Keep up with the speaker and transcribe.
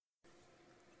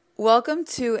Welcome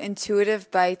to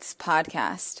Intuitive Bites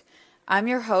podcast. I'm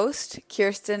your host,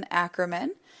 Kirsten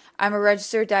Ackerman. I'm a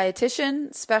registered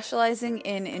dietitian specializing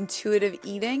in intuitive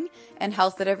eating and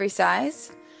health at every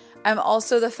size. I'm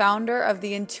also the founder of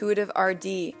the Intuitive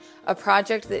RD, a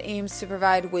project that aims to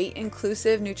provide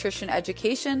weight-inclusive nutrition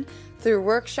education through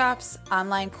workshops,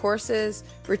 online courses,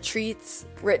 retreats,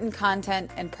 written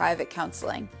content, and private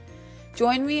counseling.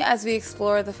 Join me as we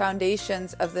explore the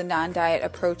foundations of the non-diet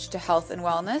approach to health and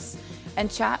wellness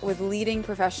and chat with leading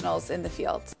professionals in the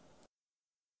field.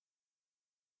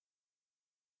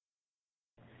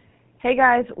 Hey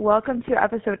guys, welcome to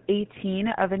episode 18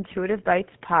 of Intuitive Bites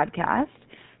podcast.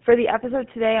 For the episode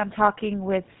today, I'm talking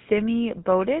with Simi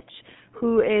Bowditch,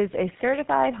 who is a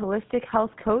certified holistic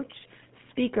health coach,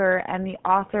 speaker, and the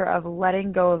author of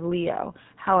Letting Go of Leo,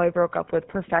 How I Broke Up with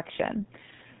Perfection.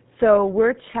 So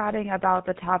we're chatting about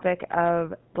the topic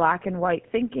of black and white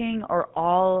thinking or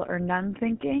all or none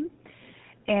thinking.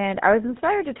 And I was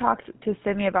inspired to talk to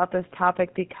Simi about this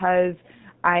topic because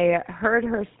I heard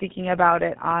her speaking about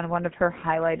it on one of her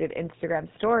highlighted Instagram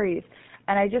stories.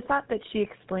 And I just thought that she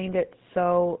explained it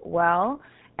so well.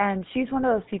 And she's one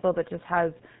of those people that just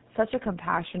has such a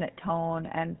compassionate tone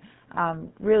and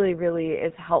really, really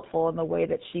is helpful in the way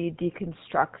that she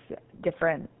deconstructs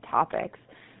different topics.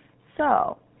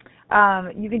 So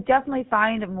you can definitely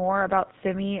find more about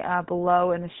Simi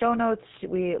below in the show notes.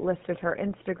 We listed her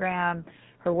Instagram,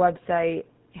 her website,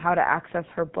 how to access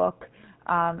her book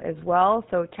as well.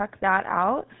 So check that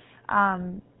out.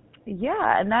 And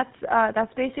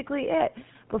that's basically it.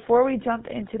 Before we jump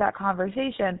into that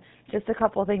conversation, just a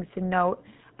couple of things to note.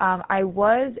 I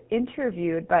was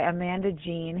interviewed by Amanda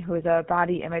Jean, who is a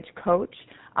body image coach,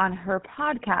 on her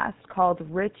podcast called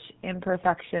Rich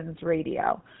Imperfections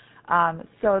Radio.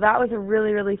 So that was a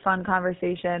really, really fun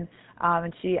conversation,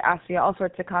 and she asked me all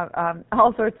sorts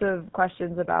of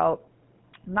questions about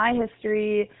my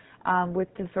history with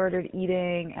disordered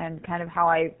eating and kind of how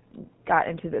I got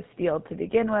into this field to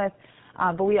begin with.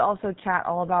 But we also chat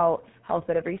all about health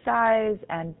at every size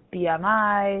and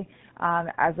BMI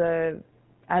as a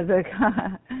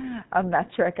a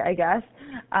metric, I guess.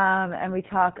 And we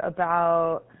talk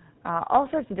about all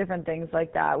sorts of different things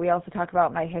like that. We also talk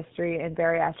about my history in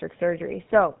bariatric surgery.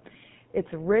 So it's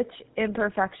Rich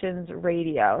Imperfections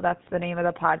Radio. That's the name of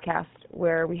the podcast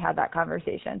where we had that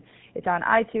conversation. It's on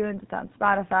iTunes. It's on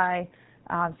Spotify.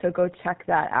 So go check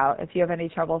that out. If you have any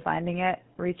trouble finding it,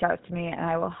 reach out to me and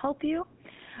I will help you.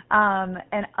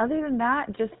 And other than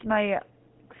that, just my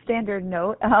standard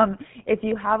note, if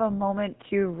you have a moment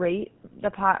to rate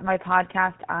my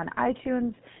podcast on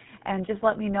iTunes, and just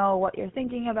let me know what you're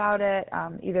thinking about it.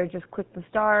 Either just click the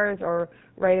stars or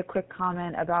write a quick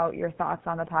comment about your thoughts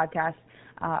on the podcast.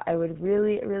 I would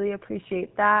really, really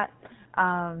appreciate that.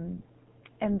 And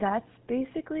that's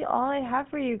basically all I have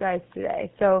for you guys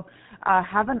today. So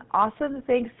have an awesome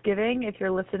Thanksgiving if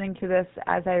you're listening to this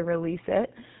as I release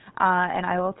it. And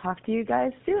I will talk to you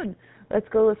guys soon. Let's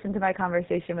go listen to my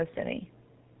conversation with Simi.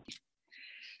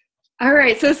 All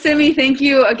right. So Simi, thank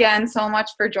you again so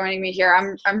much for joining me here.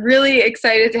 I'm really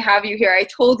excited to have you here. I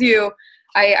told you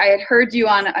I had heard you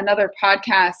on another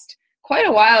podcast quite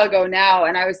a while ago now,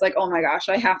 and I was like, oh my gosh,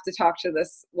 I have to talk to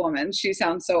this woman. She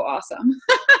sounds so awesome.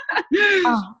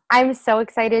 Oh, I'm so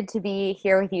excited to be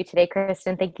here with you today,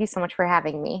 Kristen. Thank you so much for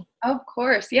having me. Of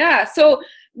course. Yeah. So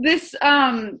this,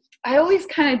 I always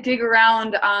kind of dig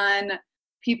around on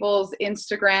people's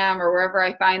Instagram or wherever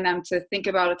I find them to think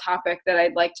about a topic that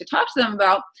I'd like to talk to them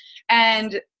about.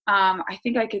 And I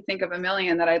think I could think of a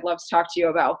million that I'd love to talk to you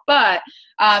about. But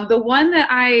the one that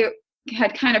I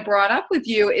had kind of brought up with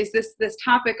you is this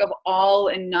topic of all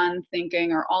and none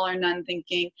thinking or all or none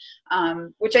thinking,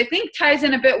 which I think ties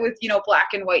in a bit with, black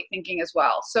and white thinking as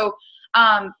well. So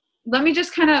let me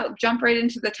just kind of jump right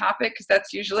into the topic because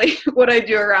that's usually what I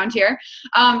do around here.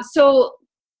 So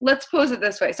let's pose it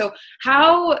this way. So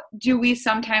how do we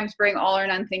sometimes bring all or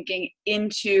none thinking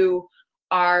into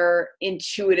our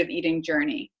intuitive eating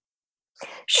journey?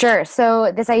 Sure.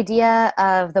 So this idea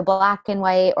of the black and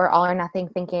white or all or nothing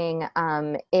thinking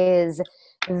is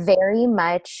very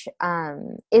much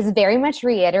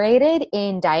reiterated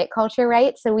in diet culture,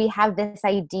 right? So we have this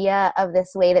idea of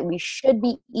this way that we should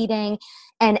be eating,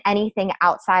 and anything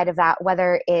outside of that,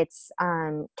 whether it's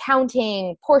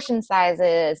counting portion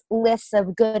sizes, lists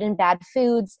of good and bad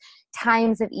foods,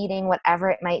 times of eating, whatever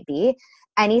it might be,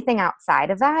 anything outside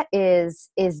of that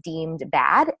is deemed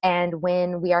bad. And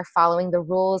when we are following the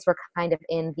rules, we're kind of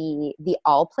in the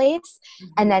all place.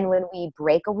 Mm-hmm. And then when we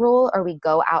break a rule or we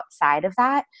go outside of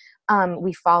that,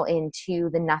 we fall into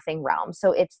the nothing realm.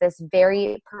 So it's this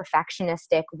very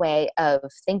perfectionistic way of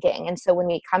thinking. And so when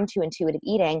we come to intuitive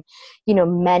eating, you know,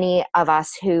 many of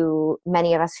us who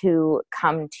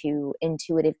come to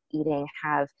intuitive eating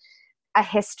have a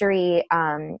history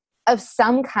of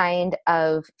some kind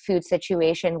of food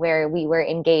situation where we were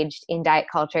engaged in diet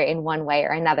culture in one way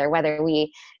or another, whether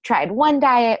we tried one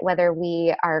diet, whether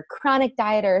we are chronic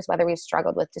dieters, whether we've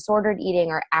struggled with disordered eating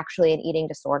or actually an eating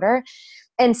disorder.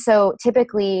 And so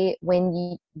typically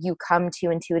when you come to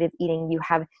intuitive eating, you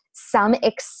have some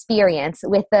experience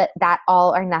with that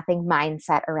all or nothing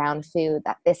mindset around food,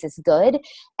 that this is good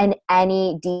and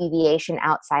any deviation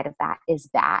outside of that is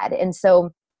bad. And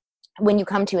so when you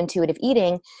come to intuitive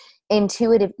eating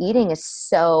is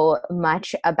so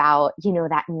much about, you know,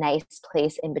 that nice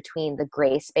place in between, the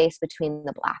gray space between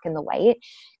the black and the white,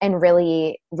 and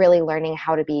really, really learning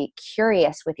how to be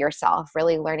curious with yourself,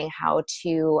 really learning how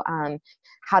to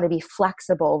be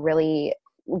flexible, really,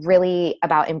 really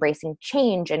about embracing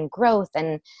change and growth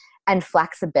and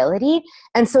flexibility.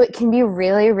 And so it can be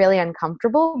really, really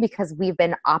uncomfortable because we've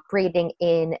been operating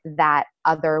in that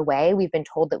other way. We've been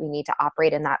told that we need to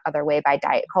operate in that other way by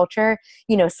diet culture.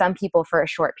 You know, some people for a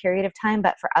short period of time,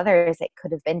 but for others, it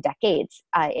could have been decades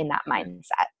in that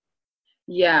mindset.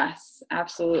 Yes,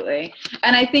 absolutely.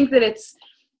 And I think that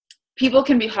people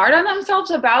can be hard on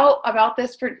themselves about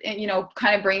this, for, you know,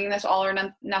 kind of bringing this all or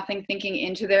nothing thinking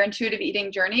into their intuitive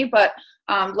eating journey. But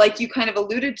like you kind of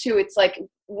alluded to, it's like,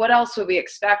 what else would we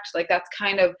expect? Like, that's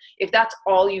kind of, if that's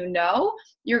all you know,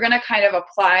 you're going to kind of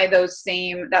apply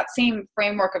that same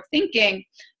framework of thinking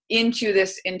into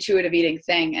this intuitive eating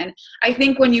thing. And I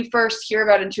think when you first hear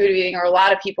about intuitive eating, or a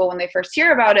lot of people, when they first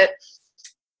hear about it,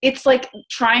 it's like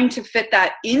trying to fit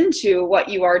that into what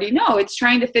you already know. It's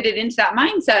trying to fit it into that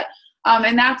mindset.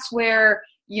 And that's where,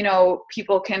 you know,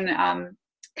 people can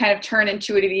kind of turn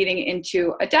intuitive eating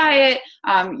into a diet.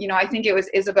 You know, I think it was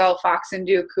Isabel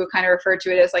Foxen-Duke who kind of referred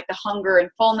to it as like the hunger and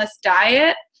fullness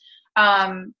diet.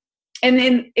 And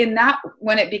then in that,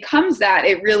 when it becomes that,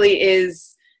 it really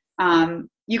is,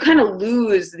 you kind of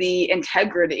lose the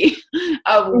integrity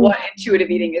of what intuitive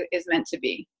eating is meant to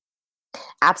be.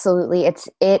 Absolutely.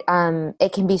 It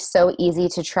can be so easy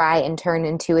to try and turn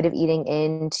intuitive eating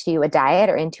into a diet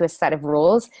or into a set of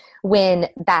rules when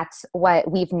that's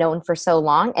what we've known for so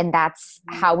long and that's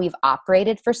how we've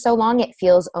operated for so long. It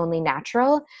feels only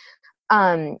natural.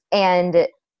 And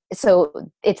so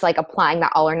it's like applying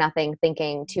that all or nothing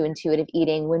thinking to intuitive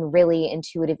eating, when really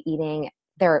intuitive eating,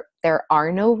 there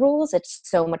are no rules. It's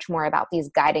so much more about these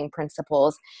guiding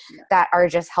principles that are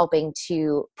just helping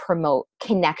to promote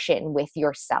connection with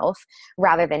yourself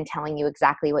rather than telling you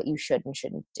exactly what you should and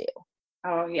shouldn't do.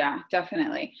 Oh yeah,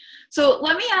 definitely. So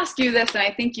let me ask you this, and I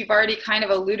think you've already kind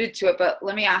of alluded to it, but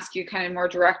let me ask you kind of more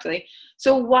directly.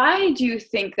 So why do you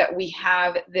think that we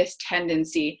have this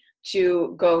tendency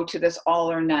to go to this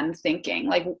all or none thinking?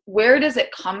 Like, where does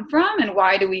it come from and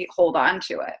why do we hold on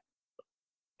to it?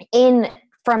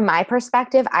 From my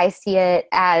perspective, I see it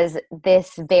as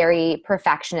this very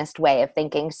perfectionist way of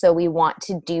thinking. So we want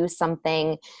to do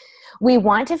something. We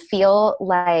want to feel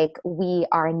like we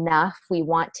are enough. We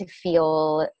want to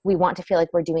feel like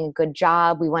we're doing a good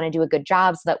job. We want to do a good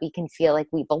job so that we can feel like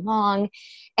we belong.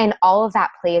 And all of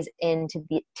that plays into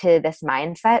this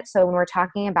mindset. So when we're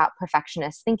talking about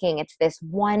perfectionist thinking, it's this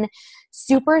one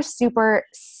super, super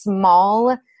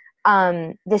small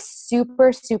this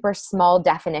super, super small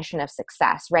definition of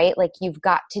success, right? Like you've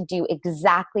got to do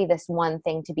exactly this one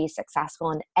thing to be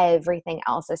successful and everything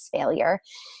else is failure.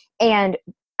 And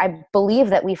I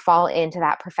believe that we fall into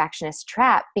that perfectionist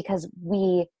trap because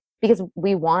we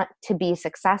want to be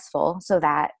successful so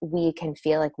that we can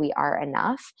feel like we are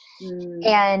enough.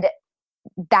 And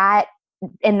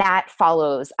that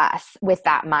follows us with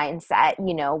that mindset,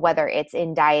 you know, whether it's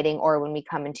in dieting or when we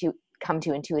come to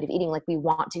intuitive eating, like we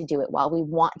want to do it well. We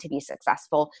want to be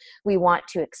successful. We want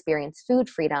to experience food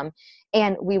freedom,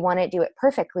 and we want to do it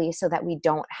perfectly so that we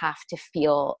don't have to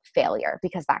feel failure,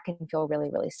 because that can feel really,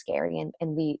 really scary.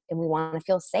 And we want to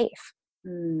feel safe.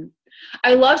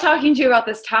 I love talking to you about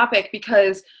this topic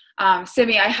because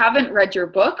Simi, I haven't read your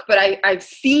book, but I've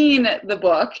seen the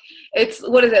book. It's,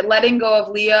 what is it? Letting Go of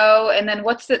Leo. And then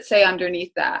what's it say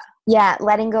underneath that? Yeah.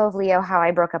 Letting Go of Leo, How I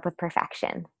Broke Up with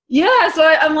Perfection. Yeah. So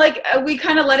I'm like, we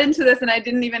kind of led into this and I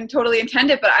didn't even totally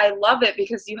intend it, but I love it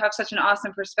because you have such an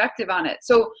awesome perspective on it.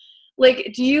 So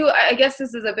like, I guess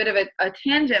this is a bit of a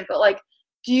tangent, but like,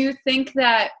 do you think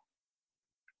that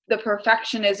the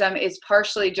perfectionism is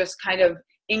partially just kind of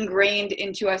ingrained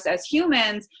into us as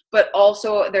humans, but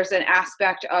also there's an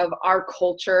aspect of our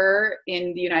culture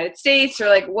in the United States, or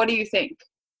like, what do you think?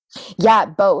 Yeah,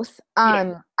 both.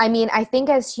 Yeah. I mean, I think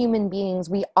as human beings,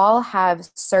 we all have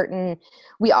certain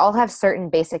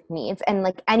basic needs, and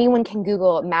like anyone can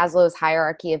Google Maslow's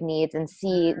hierarchy of needs and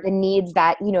see the needs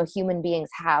that, you know, human beings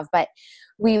have. But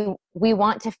we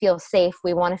want to feel safe.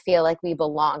 We want to feel like we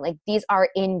belong. Like these are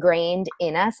ingrained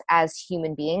in us as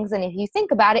human beings. And if you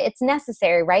think about it, it's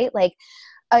necessary, right? Like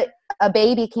a, a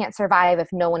baby can't survive if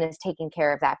no one is taking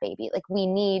care of that baby. Like we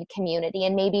need community,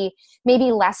 and maybe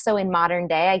less so in modern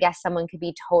day. I guess someone could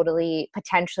be totally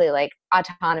potentially like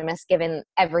autonomous given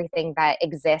everything that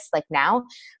exists like now.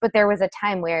 But there was a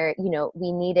time where, you know,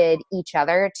 we needed each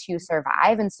other to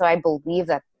survive. And so I believe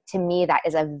that, to me, that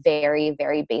is a very,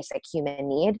 very basic human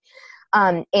need.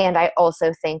 And I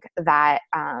also think that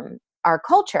our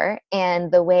culture and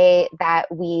the way that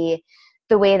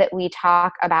we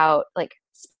talk about like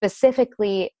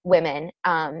specifically women,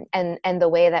 and the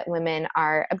way that women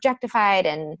are objectified,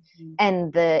 and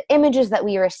the images that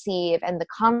we receive and the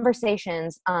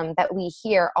conversations that we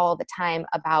hear all the time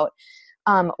about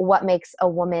what makes a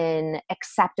woman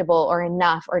acceptable or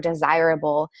enough or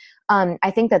desirable.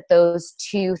 I think that those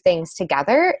two things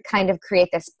together kind of create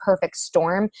this perfect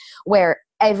storm where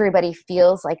everybody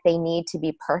feels like they need to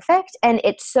be perfect. And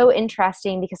it's so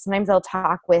interesting because sometimes I'll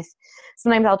talk with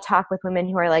women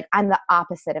who are like, I'm the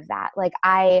opposite of that. Like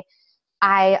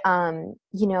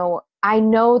you know, I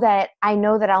know that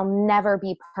I'll never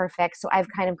be perfect. So I've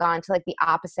kind of gone to like the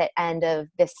opposite end of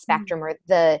this spectrum, or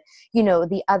the, you know,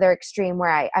 the other extreme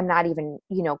where I'm not even,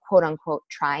 you know, quote unquote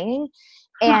trying.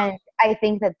 And I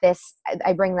think that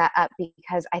I bring that up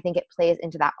because I think it plays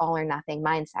into that all or nothing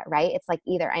mindset, right? It's like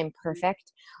either I'm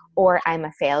perfect or I'm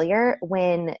a failure,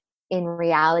 when in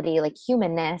reality, like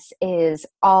humanness is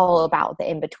all about the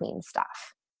in-between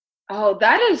stuff. Oh,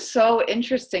 that is so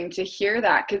interesting to hear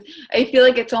that, because I feel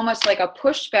like it's almost like a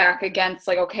pushback against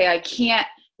like, okay, I can't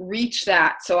reach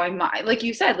that. So I might, like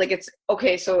you said, like it's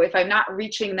okay. So if I'm not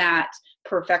reaching that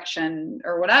perfection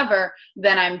or whatever,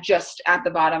 then I'm just at the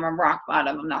bottom. I'm rock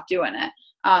bottom. I'm not doing it.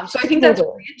 So I think that's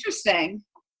really interesting.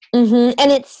 Mm-hmm.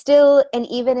 And it's still, and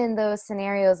even in those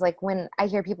scenarios, like when I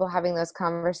hear people having those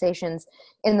conversations,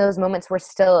 in those moments, we're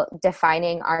still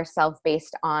defining ourselves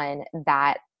based on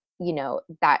that, you know,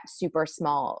 that super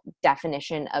small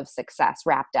definition of success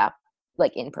wrapped up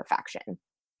like in perfection.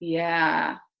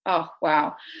 Yeah. Oh,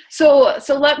 wow. So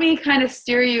let me kind of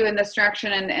steer you in this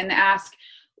direction and ask,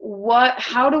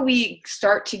 how do we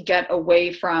start to get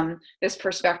away from this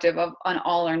perspective of an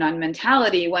all or none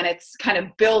mentality when it's kind of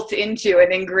built into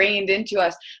and ingrained into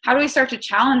us? How do we start to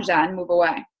challenge that and move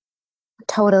away?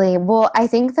 Totally. Well, I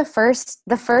think the first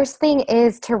thing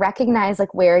is to recognize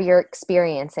like where you're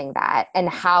experiencing that and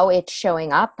how it's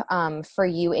showing up for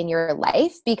you in your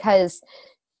life, because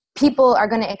people are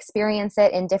going to experience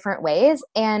it in different ways.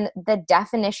 And the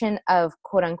definition of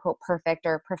quote unquote perfect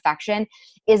or perfection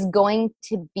is going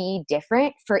to be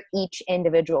different for each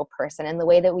individual person. And the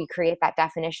way that we create that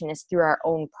definition is through our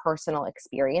own personal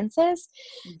experiences.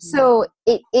 Mm-hmm. So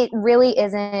it really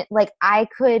isn't like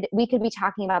we could be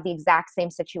talking about the exact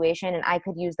same situation, and I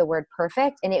could use the word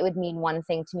perfect and it would mean one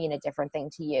thing to me and a different thing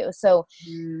to you. So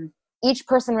each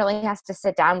person really has to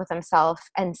sit down with themselves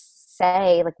and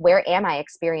say, like, where am I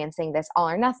experiencing this all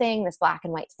or nothing, this black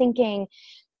and white thinking?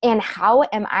 And how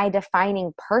am I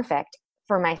defining perfect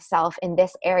for myself in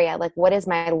this area? Like, what is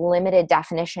my limited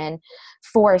definition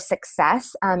for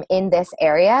success in this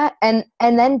area? And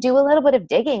then do a little bit of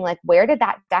digging. Like, where did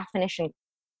that definition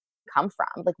come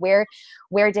from? Like,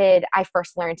 where did I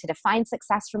first learn to define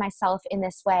success for myself in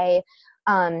this way?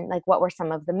 Like, what were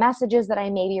some of the messages that I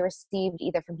maybe received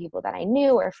either from people that I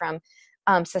knew or from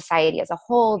society as a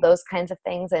whole, those kinds of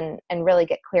things, and really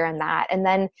get clear on that. And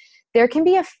then there can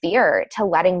be a fear to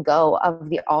letting go of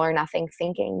the all or nothing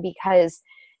thinking, because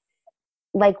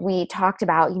like we talked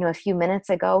about, you know, a few minutes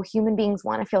ago, human beings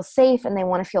want to feel safe and they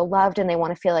want to feel loved and they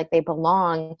want to feel like they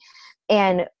belong.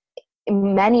 And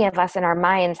many of us in our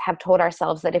minds have told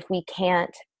ourselves that if we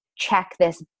can't check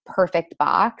this perfect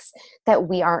box, that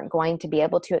we aren't going to be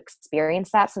able to experience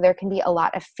that. So there can be a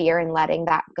lot of fear in letting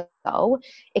that go.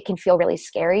 It can feel really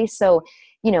scary. So,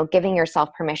 you know, giving yourself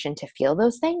permission to feel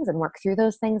those things and work through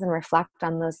those things and reflect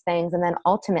on those things. And then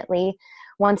ultimately,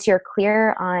 once you're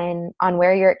clear on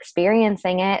where you're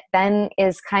experiencing it, then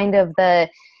is kind of the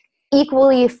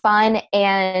equally fun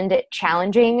and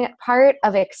challenging part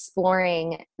of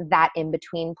exploring that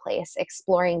in-between place,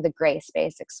 exploring the gray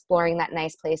space, exploring that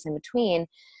nice place in between,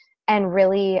 and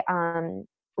really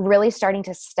starting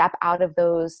to step out of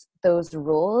those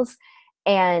rules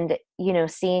and, you know,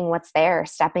 seeing what's there,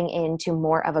 stepping into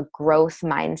more of a growth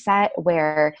mindset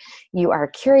where you are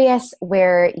curious,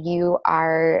 where you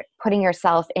are putting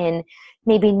yourself in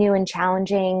maybe new and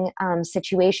challenging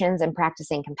situations and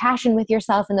practicing compassion with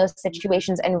yourself in those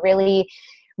situations, and really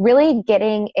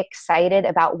getting excited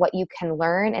about what you can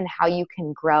learn and how you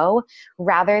can grow,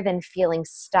 rather than feeling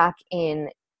stuck in,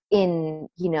 you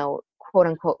know, quote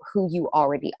unquote, who you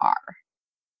already are.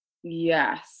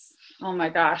 Yes. Oh my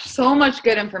gosh. So much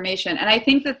good information. And I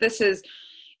think that this is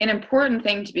an important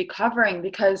thing to be covering,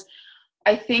 because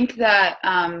I think that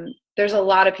there's a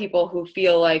lot of people who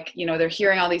feel like, you know, they're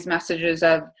hearing all these messages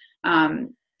of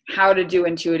how to do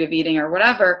intuitive eating or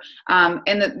whatever.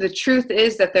 And the truth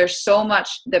is that there's so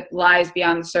much that lies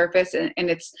beyond the surface. And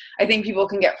it's, I think people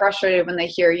can get frustrated when they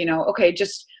hear, you know, okay,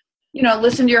 just, you know,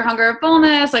 listen to your hunger and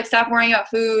fullness, like stop worrying about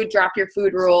food, drop your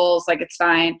food rules, like it's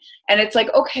fine. And it's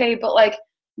like, okay, but like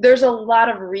there's a lot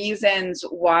of reasons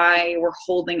why we're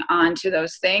holding on to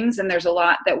those things. And there's a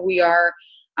lot that we are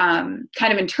kind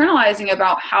of internalizing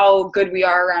about how good we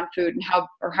are around food, and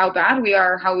how bad we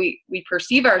are, how we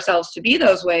perceive ourselves to be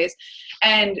those ways.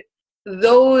 And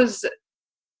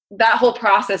that whole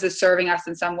process is serving us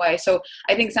in some way. So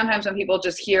I think sometimes when people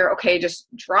just hear, okay, just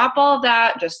drop all of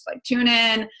that, just like tune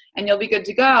in and you'll be good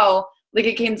to go. Like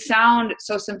it can sound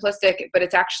so simplistic, but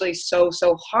it's actually so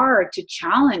hard to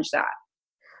challenge that.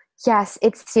 Yes,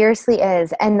 it seriously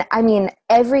is. And I mean,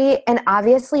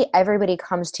 obviously everybody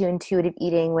comes to intuitive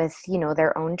eating with, you know,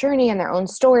 their own journey and their own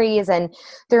stories and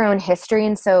their own history.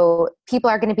 And so people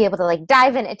are going to be able to like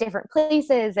dive in at different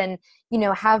places and, you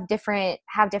know, have different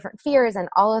fears and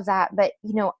all of that. But,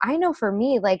 you know, I know for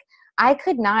me, like I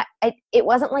could not, it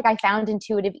wasn't like I found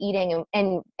intuitive eating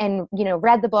and, you know,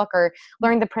 read the book or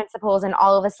learned the principles and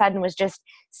all of a sudden was just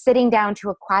sitting down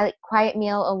to a quiet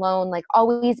meal alone, like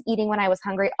always eating when I was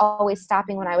hungry, always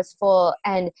stopping when I was full.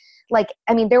 And like,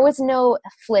 I mean, there was no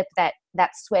flip that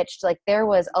switched. Like there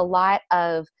was a lot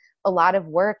of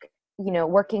work, you know,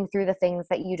 working through the things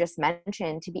that you just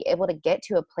mentioned to be able to get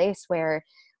to a place where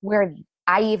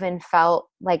I even felt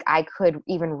like I could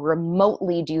even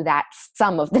remotely do that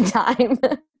some of the time.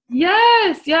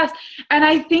 Yes. And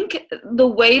I think the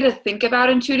way to think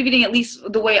about intuitive eating, at least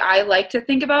the way I like to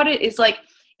think about it, is like,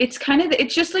 it's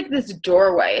just like this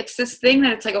doorway. It's this thing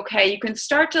that it's like, okay, you can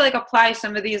start to like apply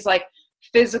some of these like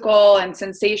physical and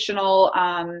sensational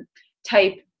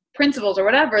type principles or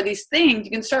whatever, these things,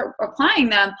 you can start applying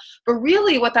them. But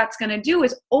really what that's going to do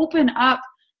is open up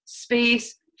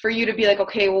space for you to be like,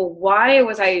 okay, well, why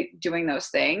was I doing those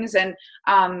things? And,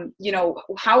 you know,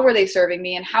 how were they serving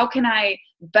me? And how can I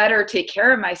better take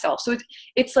care of myself? So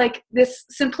it's like this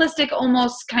simplistic,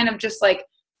 almost kind of just like,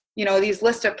 you know, these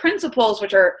list of principles,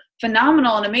 which are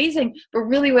phenomenal and amazing. But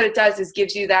really what it does is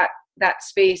gives you that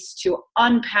space to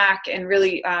unpack and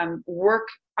really work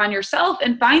on yourself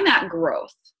and find that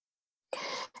growth.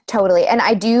 Totally. And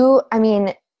I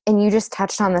mean, and you just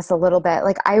touched on this a little bit,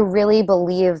 like, I really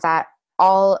believe that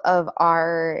all of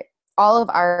our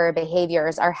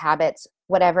behaviors, our habits,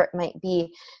 whatever it might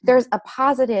be, there's a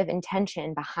positive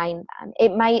intention behind them.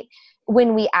 It might,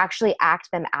 when we actually act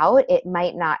them out, it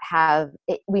might not have,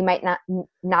 we might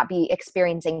not be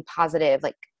experiencing positive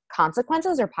like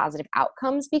consequences or positive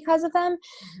outcomes because of them,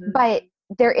 but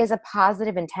there is a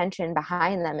positive intention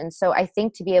behind them. And so I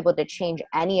think to be able to change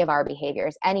any of our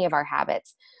behaviors, any of our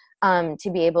habits,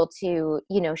 to be able to,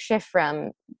 you know, shift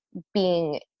from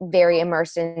being very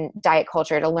immersed in diet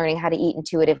culture to learning how to eat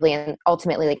intuitively and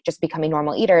ultimately like just becoming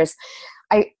normal eaters.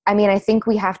 I mean, I think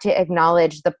we have to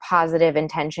acknowledge the positive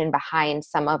intention behind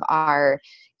some of our,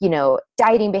 you know,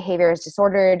 dieting behaviors,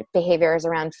 disordered behaviors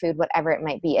around food, whatever it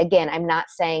might be. Again, I'm not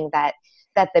saying that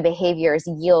the behaviors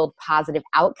yield positive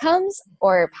outcomes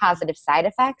or positive side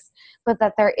effects, but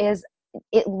that there is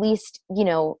at least, you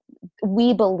know,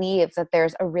 we believe that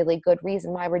there's a really good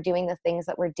reason why we're doing the things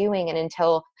that we're doing. And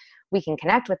until we can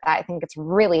connect with that, I think it's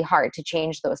really hard to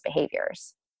change those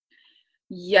behaviors.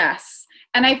 Yes.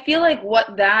 And I feel like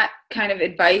what that kind of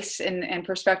advice and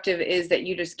perspective is that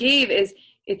you just gave is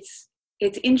it's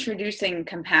introducing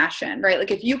compassion, right?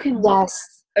 Like if you can look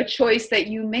at a choice that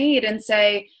you made and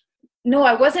say, no,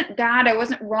 I wasn't bad. I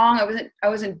wasn't wrong. I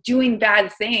wasn't doing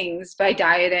bad things by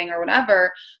dieting or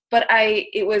whatever, but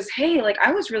it was, hey, like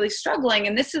I was really struggling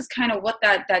and this is kind of what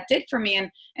that did for me.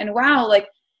 And wow, like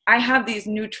I have these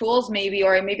new tools maybe,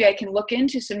 or maybe I can look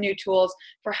into some new tools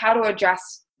for how to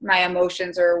address my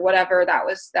emotions or whatever that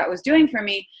was doing for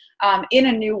me in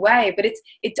a new way. But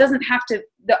it doesn't have to,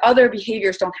 the other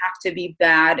behaviors don't have to be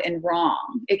bad and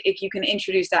wrong. If you can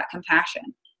introduce that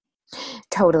compassion.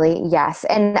 Totally, yes.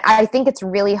 And I think it's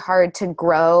really hard to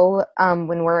grow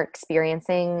when we're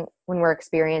experiencing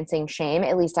shame.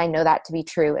 At least I know that to be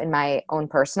true in my own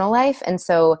personal life. And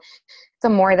so the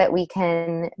more that we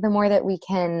can,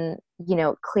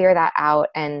 clear that out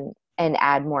and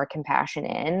add more compassion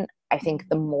in, I think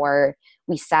the more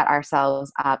we set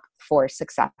ourselves up for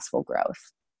successful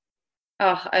growth.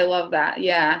 Oh, I love that.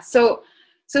 Yeah. So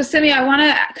Simi, I want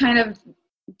to kind of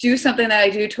do something that I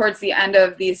do towards the end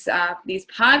of these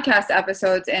podcast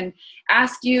episodes and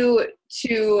ask you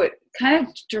to kind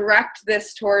of direct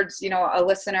this towards, a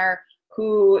listener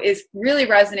who is really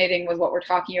resonating with what we're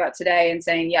talking about today and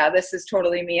saying, yeah, this is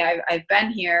totally me. I've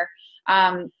been here.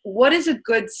 What is a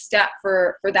good step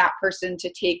for that person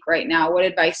to take right now? What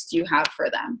advice do you have for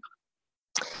them?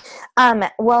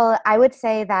 Well, I would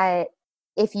say that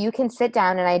if you can sit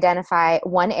down and identify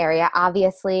one area,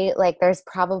 obviously, like there's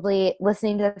probably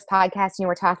listening to this podcast,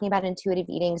 we're talking about intuitive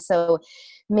eating. So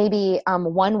maybe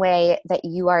one way that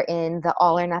you are in the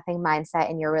all or nothing mindset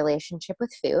in your relationship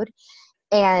with food,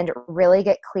 and really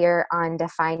get clear on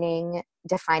defining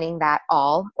that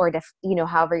all, or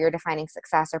however you're defining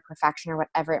success or perfection or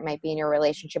whatever it might be in your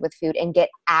relationship with food, and get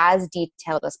as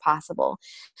detailed as possible.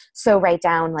 So write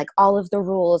down like all of the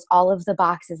rules, all of the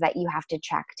boxes that you have to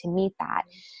check to meet that.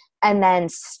 And then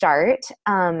start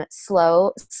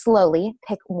slowly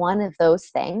pick one of those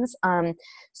things.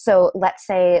 So let's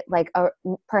say like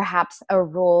perhaps a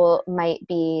rule might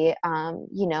be,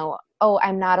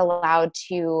 I'm not allowed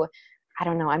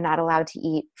to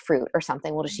eat fruit or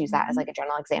something. We'll just use that as like a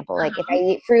general example. Like if I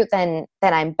eat fruit, then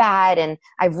I'm bad and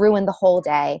I've ruined the whole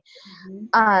day.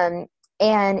 And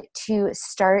to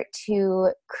start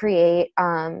to create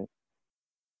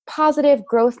positive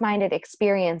growth-minded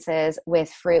experiences with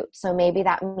fruit. So maybe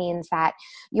that means that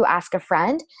you ask a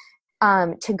friend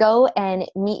to go and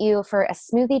meet you for a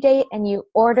smoothie date, and you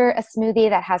order a smoothie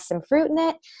that has some fruit in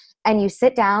it, and you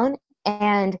sit down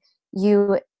and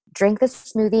you drink the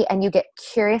smoothie and you get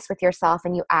curious with yourself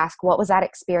and you ask, what was that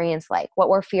experience like? What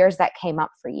were fears that came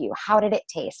up for you? How did it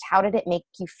taste? How did it make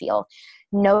you feel?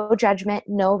 No judgment,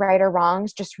 no right or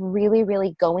wrongs, just really,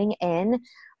 really going in,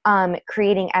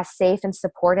 creating as safe and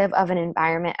supportive of an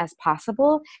environment as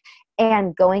possible,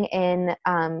 and going in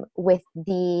with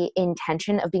the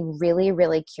intention of being really,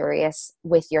 really curious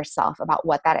with yourself about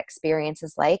what that experience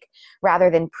is like, rather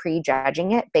than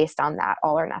prejudging it based on that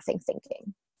all or nothing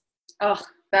thinking. Oh,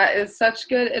 that is such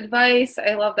good advice.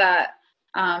 I love that.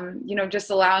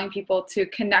 Just allowing people to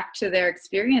connect to their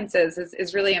experiences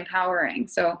is really empowering.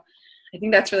 So I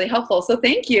think that's really helpful. So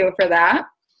thank you for that.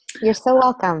 You're so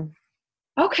welcome.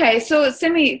 Okay. So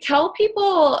Simi, tell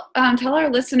our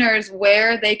listeners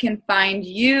where they can find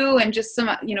you and just some,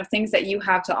 things that you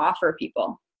have to offer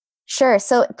people. Sure.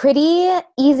 So pretty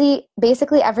easy.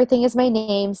 Basically, everything is my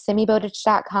name,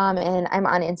 simibodich.com, and I'm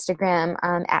on Instagram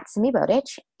at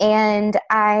simibodich. And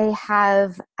I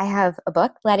have a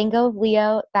book, Letting Go of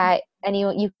Leo, that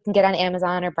you can get on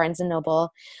Amazon or Barnes and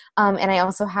Noble. And I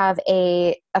also have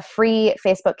a free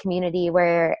Facebook community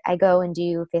where I go and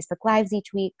do Facebook Lives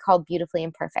each week called Beautifully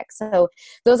Imperfect. So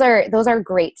those are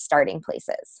great starting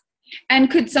places. And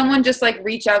could someone just like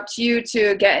reach out to you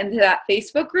to get into that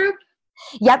Facebook group?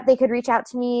 Yep, they could reach out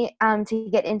to me to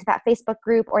get into that Facebook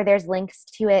group, or there's links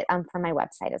to it from my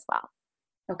website as well.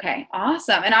 Okay,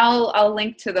 awesome. And I'll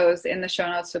link to those in the show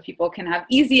notes so people can have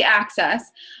easy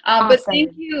access. Awesome. But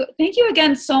thank you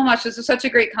again so much. This was such a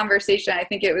great conversation. I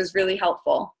think it was really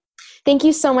helpful. Thank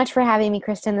you so much for having me,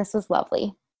 Kristen. This was lovely.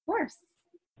 Of course.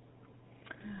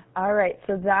 All right,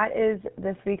 so that is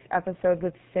this week's episode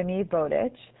with Simi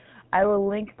Bodich. I will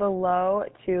link below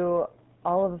to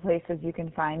all of the places you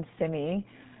can find Simi,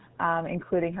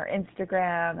 including her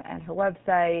Instagram and her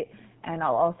website, and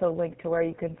I'll also link to where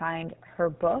you can find her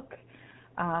book.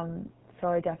 So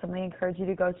I definitely encourage you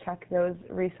to go check those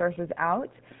resources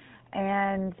out.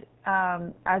 And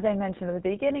as I mentioned at the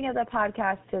beginning of the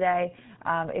podcast today,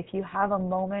 if you have a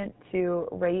moment to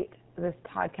rate this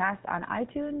podcast on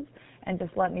iTunes and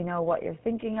just let me know what you're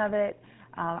thinking of it,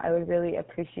 I would really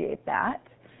appreciate that.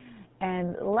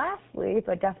 And lastly,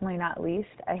 but definitely not least,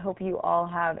 I hope you all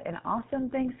have an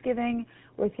awesome Thanksgiving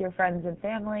with your friends and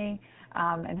family,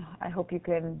 and I hope you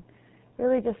can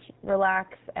really just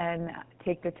relax and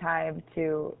take the time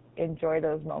to enjoy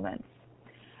those moments.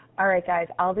 All right, guys,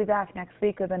 I'll be back next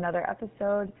week with another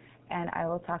episode, and I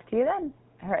will talk to you then.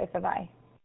 All right, bye-bye.